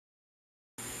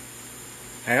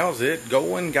How's it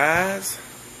going, guys?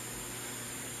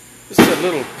 This is a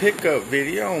little pickup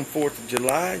video on 4th of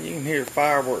July. You can hear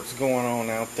fireworks going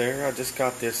on out there. I just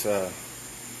got this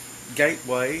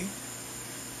Gateway.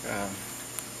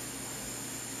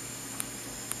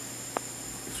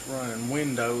 It's running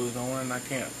Windows on it. I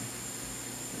can't.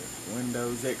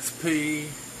 Windows XP.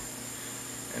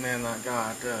 And then I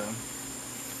got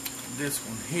this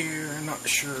one here. I'm not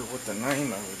sure what the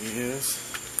name of it is.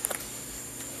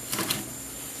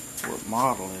 What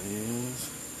model it is.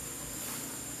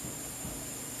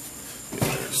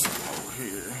 Yeah, there's some over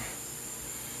here.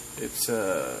 It's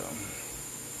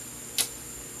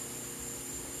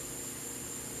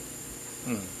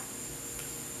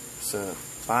it's a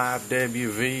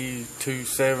 5WV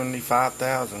 270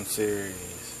 5000 series.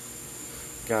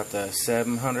 Got the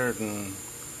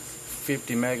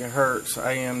 750 megahertz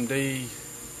AMD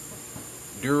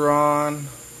Duron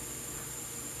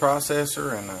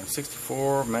processor and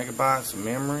 64 megabytes of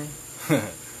memory.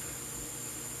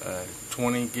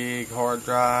 20 gig hard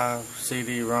drive,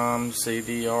 CD-ROM,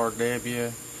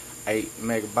 CD-RW, 8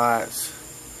 megabytes.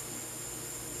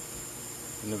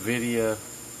 NVIDIA,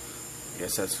 I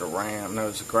guess that's the RAM, no,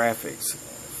 it's the graphics.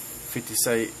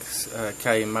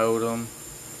 56K modem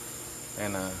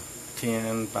and a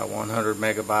 10 by 100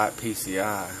 megabyte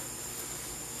PCI.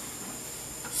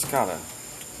 It's got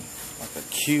like a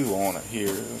Q on it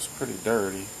here. It's pretty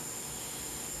dirty.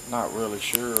 Not really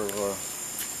sure of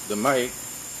the make.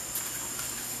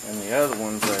 And the other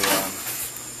one's a let's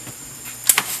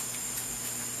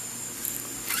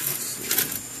see.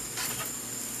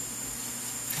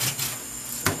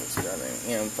 So it's got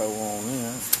any info on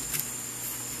it.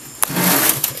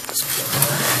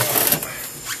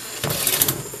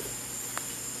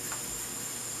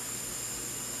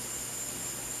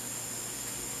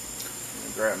 Let me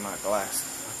grab my glasses.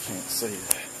 I can't see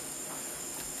that.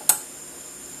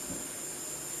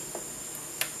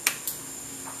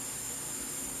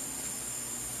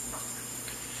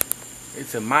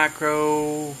 It's a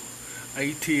Micro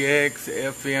ATX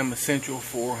FM Essential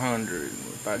 400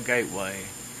 by Gateway.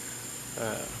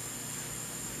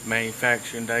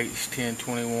 Manufacturing date is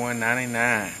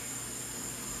 10/21/99.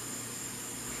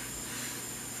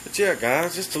 But yeah,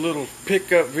 guys, just a little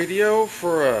pickup video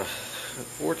for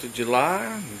 4th of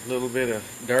July. A little bit of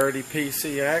dirty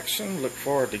PC action. Look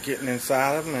forward to getting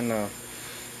inside of them and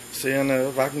seeing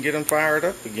if I can get them fired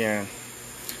up again.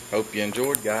 Hope you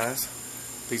enjoyed, guys.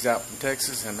 Peace out from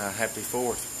Texas, and happy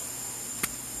 4th.